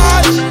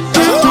touch you.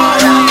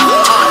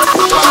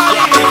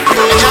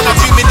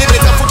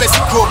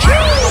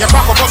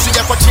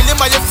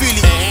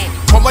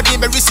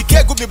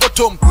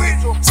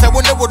 Say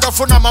when they would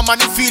offer my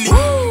money feeling.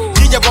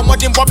 You have more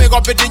than Bobby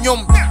got the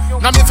yum.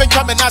 Now me think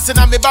I'm an ass and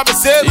I'm a baby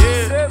sale.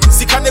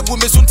 Sikane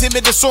women soon to me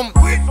the sum.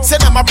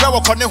 Send my brother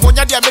on the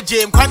Honya Diam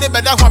Jam, Kane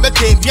Beda Home,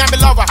 Piam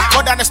lover,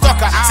 more than a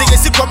stalker. Sing a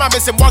sick woman,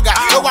 Miss Moga,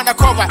 no one a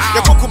cover. The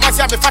Coco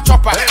Masia, the fat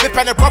chopper, the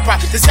penny proper.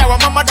 The Sarah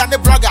Mama than the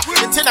brother,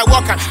 the Tina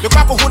Walker, the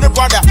Papa Huna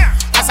brother.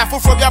 As I fool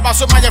from Yaba,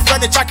 so my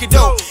friend, the Jackie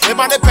Doe. The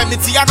man, the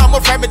Pemitiano,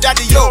 more friend,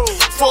 daddy, yo.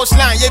 Force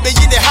line, you be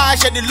in the high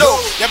and the low.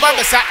 The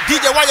Baba sat,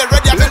 DJ, while you're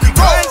ready, I make you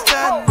go.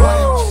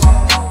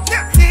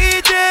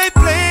 DJ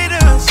played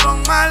a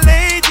song, my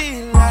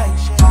lady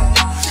likes,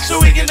 so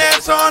we can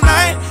dance all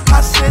night.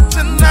 I said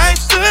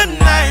tonight's the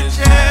night,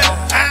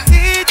 yeah.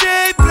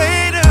 DJ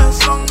played a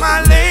song,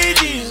 my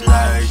lady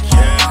likes,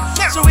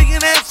 so we can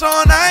dance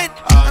all night.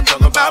 I'm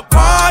talking about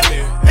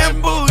party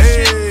and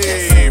bullshit,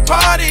 yeah.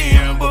 Party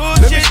and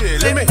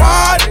bullshit, let me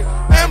party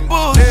and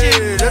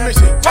bullshit, let me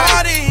see.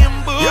 Party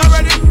and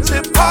bullshit,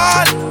 say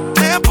party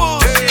and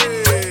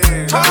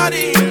bullshit,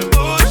 party and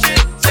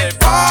bullshit, say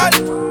party.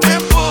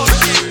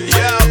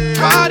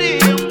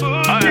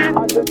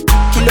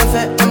 Kilo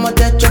fait un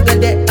motet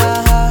chocolat,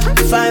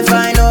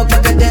 fine, oh,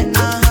 paquet,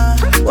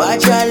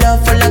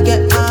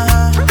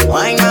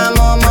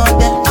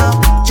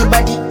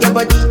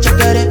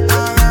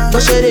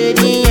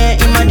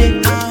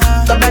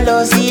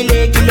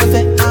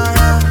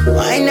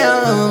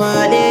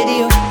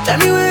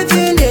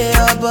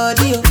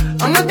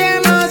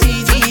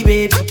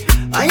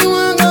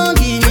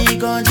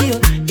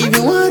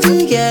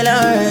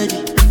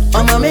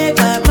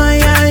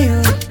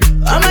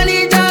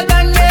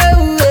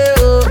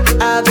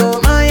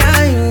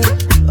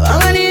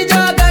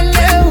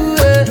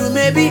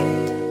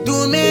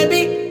 Do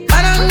maybe,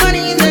 I don't want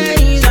it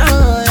nice, oh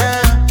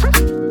yeah.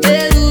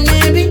 Yeah, do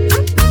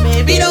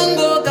maybe don't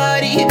go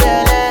carry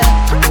belly.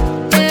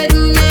 Yeah, do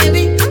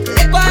maybe,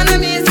 let one of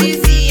me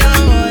see, oh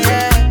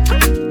yeah.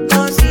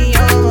 Don't see,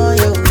 oh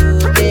yo,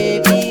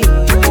 baby,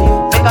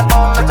 oh. Make a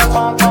pom, make a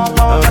pom, pom,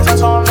 pom, make a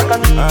pom, make a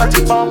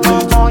pom, pom,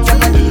 pom, pom, yeah,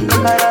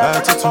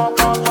 make a pom,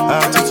 pom, pom,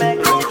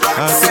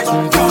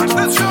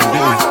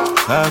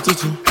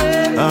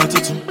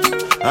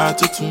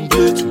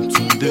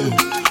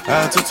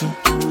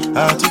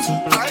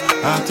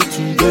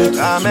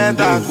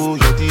 Ametaku,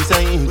 yoti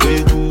saying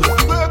beku.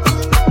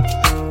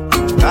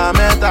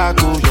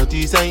 Ametaku,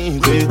 yoti saying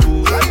beku.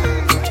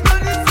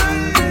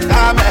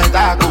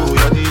 Ametaku,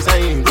 yoti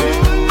saying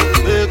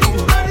beku.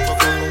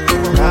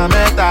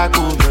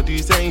 Ametaku, yoti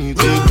saying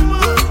beku.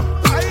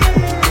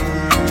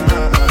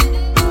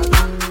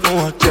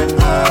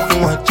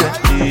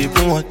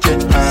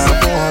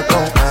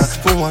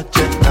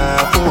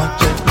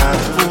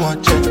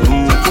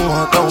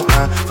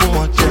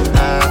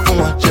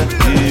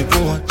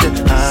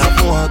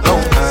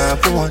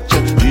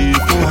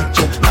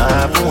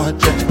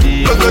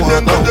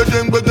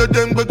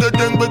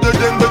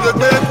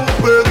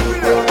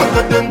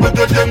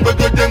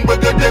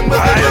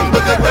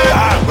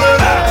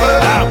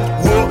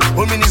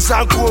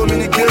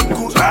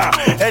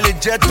 Elle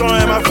est jet on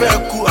elle m'a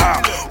fait coup.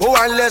 Oh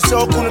un laisse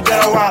au coup de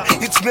garawa.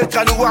 It's me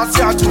can you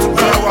see à tout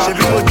garawa. J'ai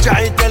vu mon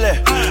giant télé,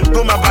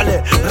 pour ma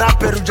balai.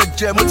 Rapper ou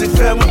jet moi tu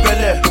fais mon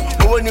belé.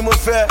 Oh ni mo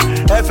fait,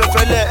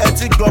 FFL,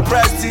 ethic go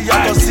price y'a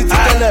ton site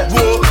télé.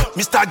 Wo,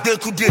 Mr.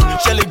 Découdé,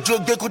 j'ai les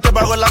jokes d'écouter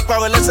parole la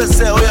parole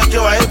SSR. Oh y'a que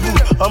wa ebu,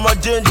 oh ma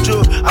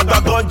Joe, Agba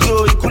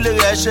Gonjo, il coule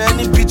les chaînes,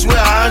 il beat where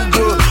I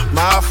handle.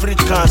 My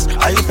Africans,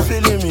 are you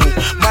feeling me?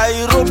 My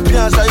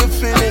Europeans, are you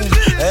feeling me?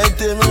 Hey,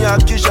 tell me I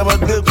kiss I'm a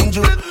good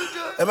kunju.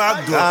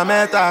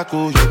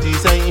 Ametaku, yoti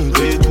saying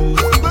beku.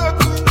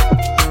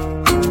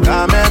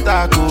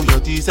 Ametaku,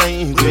 yoti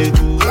saying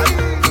beku.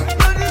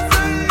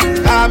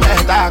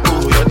 Ametaku,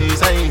 yoti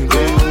saying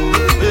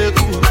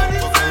beku.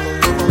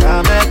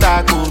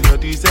 Ametaku,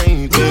 yoti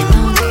saying beku.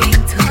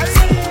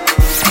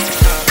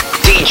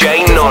 DJ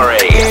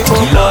Nori,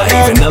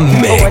 live in the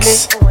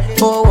mix.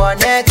 Oh, one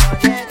neck,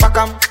 pack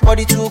 'em,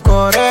 body too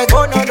correct.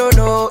 Oh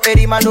no,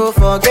 Eddie man don't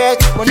forget.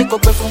 Money go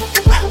pay for,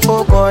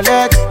 oh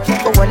collect,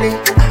 oh wale,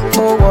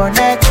 oh one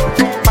neck,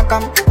 pack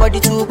 'em, body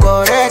too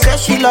correct. Say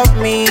she love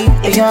me,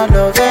 and you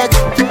love it.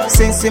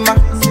 Sensima,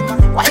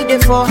 why they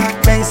for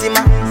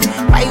Benzema?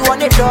 Why you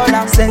want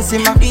 $1?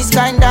 Sensima, this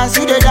kind dance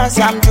you the dance.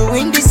 I'm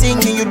doing the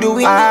singing, you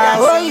doing the dance.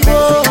 Oh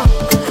yo,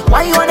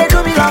 why you wanna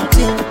do me long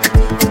thing?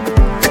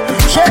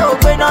 She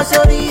open up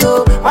sorry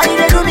yo, why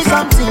you do me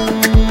something?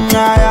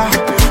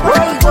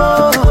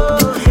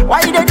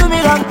 Why they do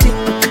me wrong thing?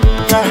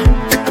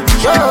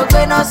 Show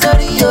when I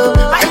sorry yo.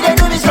 Why they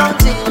do me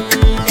something?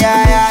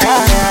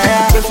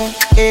 Yeah.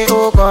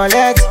 Oh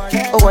collect,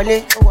 oh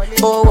wale,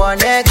 oh one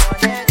neck,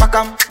 pack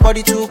 'em,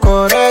 body too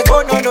correct.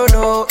 Oh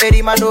no,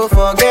 Eddie man don't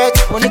forget.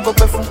 Money go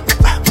pay for,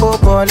 oh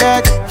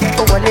collect,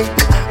 oh wale,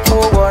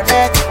 oh one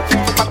neck,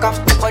 pack 'em,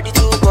 body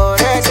too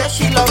correct. Say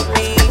she love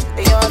me,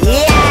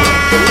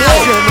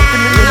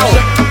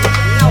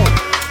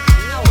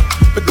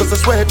 Because I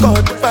swear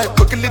God, if I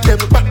go kill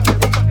them back.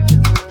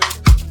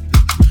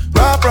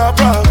 Rah,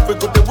 we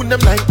go to win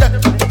them like that.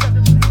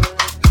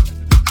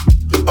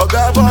 Oh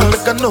God, boy,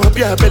 make a no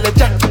be a belly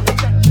jack.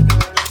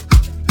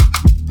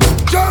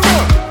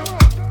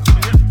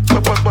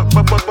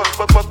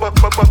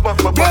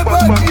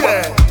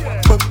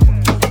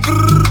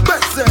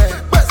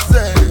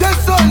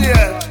 That's all,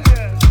 yeah.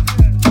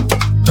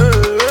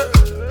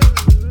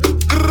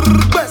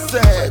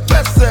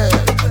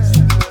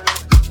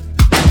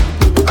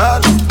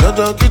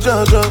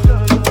 Jaja,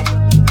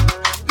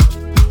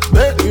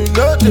 make you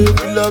know they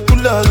feel like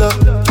kulala.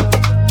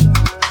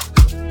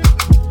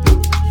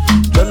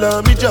 Jala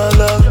mi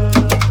jala,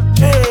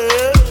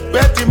 hey,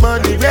 where the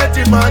money,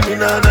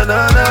 na.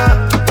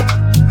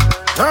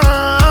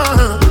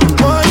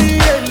 Money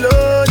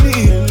alone,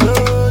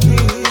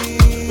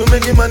 we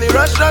making money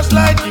rush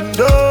like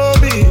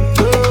Indomie.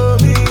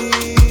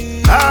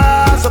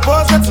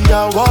 Suppose that's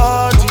your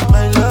word,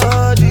 my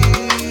lordy.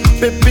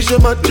 Baby, show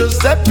my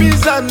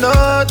Giuseppe's a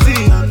naughty.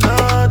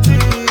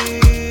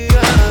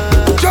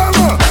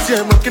 See,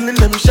 I'm killing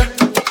them shot.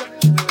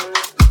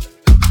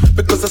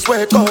 Because I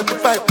swear God,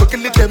 if I go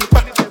kill them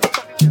back.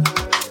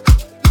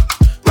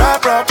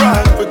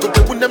 Rah, we go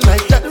to win them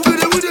like that.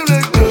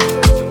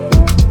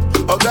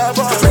 Oh God,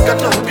 boss, I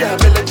can't be a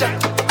belly jack.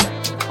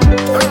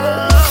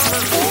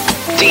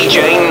 DJ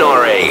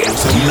Nori,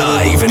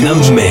 live in the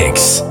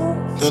mix.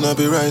 Then I'll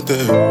be right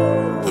there.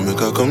 Then make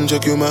her come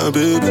check you, my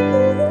baby.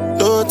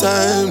 No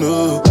time,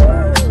 no.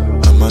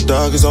 And my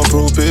dog is on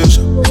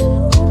probation.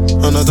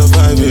 Another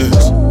 5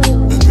 years.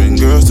 And bring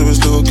girls to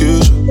his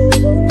location.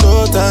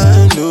 No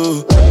time,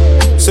 no.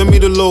 Send me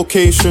the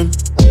location.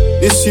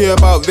 This year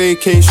about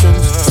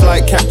vacations.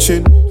 Flight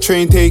catching,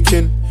 train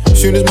taking.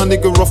 Soon as my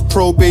nigga off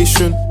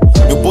probation,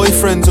 your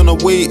boyfriend's on a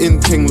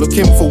waiting thing,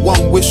 looking for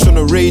one wish on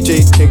a Ray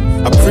J thing.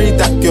 I prayed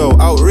that girl,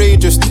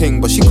 outrageous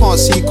thing, but she can't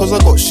see cause I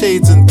got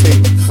shades and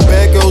thing.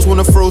 Bad girls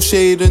wanna throw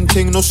shade and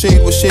thing, no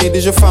shade, what shade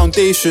is your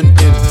foundation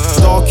in?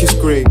 Darkest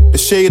grey, the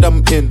shade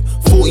I'm in,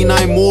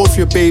 49 more if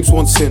your babes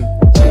want sin.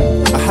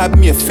 I had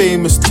me a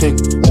famous thing,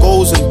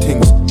 goals and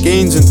things,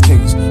 gains and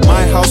things.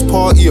 My house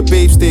party, a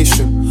babe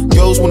station.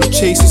 Girls wanna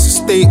chase, it's a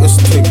status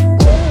thing.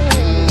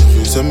 If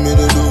you send me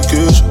the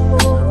location,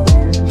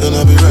 then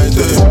I'll be right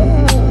there.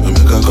 I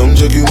make her come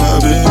check you, my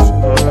babe.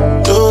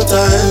 No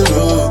time,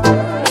 no.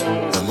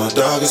 And my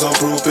dog is on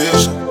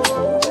probation.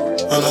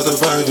 Another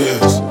 5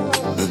 years.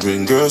 We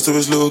bring girls to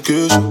his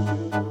location.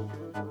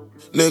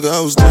 Nigga,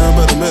 I was down,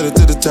 but I made it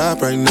to the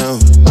top right now.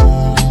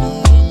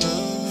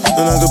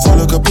 And I can pull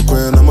a couple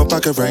grand on my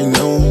pocket right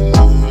now.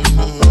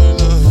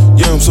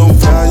 Yeah, I'm so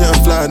fly, yeah,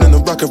 I'm flying in the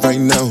rocket right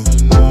now.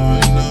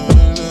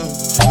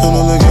 And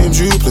all the games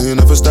you play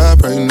never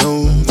stop right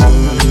now.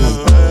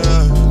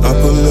 I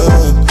pull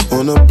up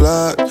on the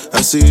block,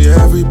 I see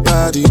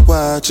everybody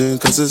watching.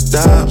 Cause it's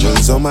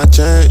diamonds on my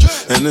chain,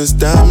 and it's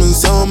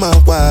diamonds on my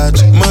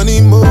watch.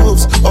 Money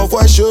moves,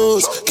 off-white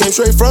shoes, came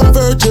straight from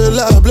Virgil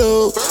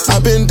Abloh.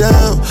 I've been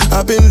down,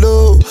 I've been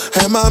low,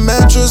 had my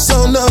mattress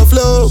on the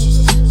floor.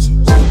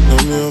 Now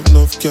me have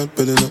enough, can't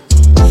build it up.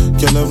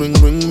 Can I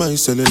ring my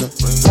cellular?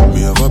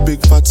 Me have a big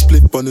fat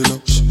split bunning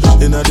up.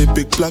 In a the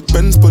big black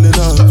Benz pulling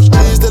up.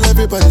 Please tell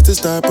everybody to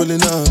start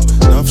pulling up.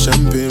 Enough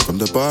champagne from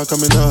the bar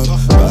coming up.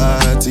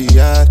 Party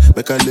hard,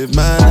 make I live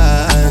my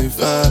life.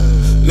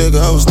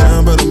 Nigga, I was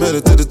down, but I made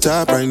it to the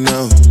top right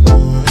now.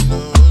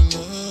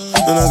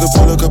 And I can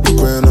pull a couple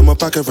grand on my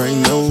pocket right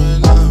now.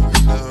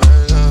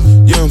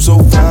 Yeah, I'm so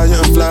fly,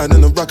 yeah, I'm flying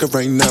in the rocket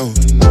right now.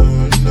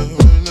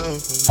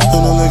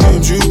 And all the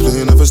games you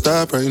play never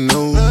stop right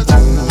now.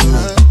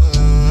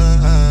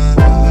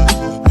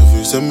 If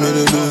you send me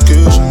the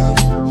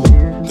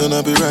location, then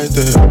I'll be right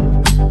there.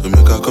 And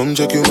make her come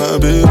check you, my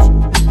babe.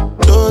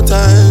 No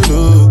time,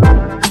 no.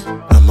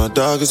 And my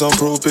dog is on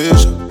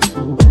probation.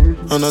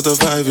 Another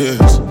 5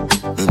 years.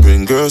 We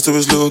bring girls to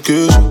his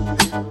location.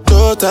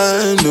 No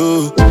time,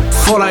 no.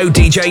 Follow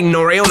DJ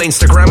Nori on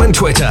Instagram and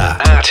Twitter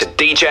at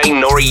DJ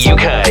Nori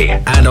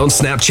UK and on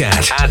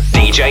Snapchat at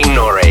DJ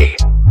Nori.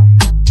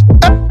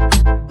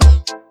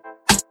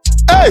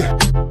 Hey!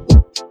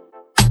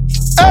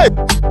 Hey!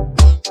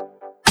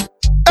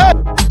 Hey!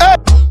 Hey!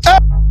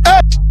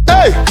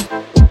 Hey!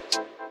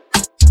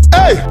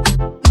 Hey!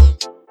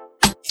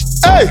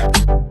 Hey!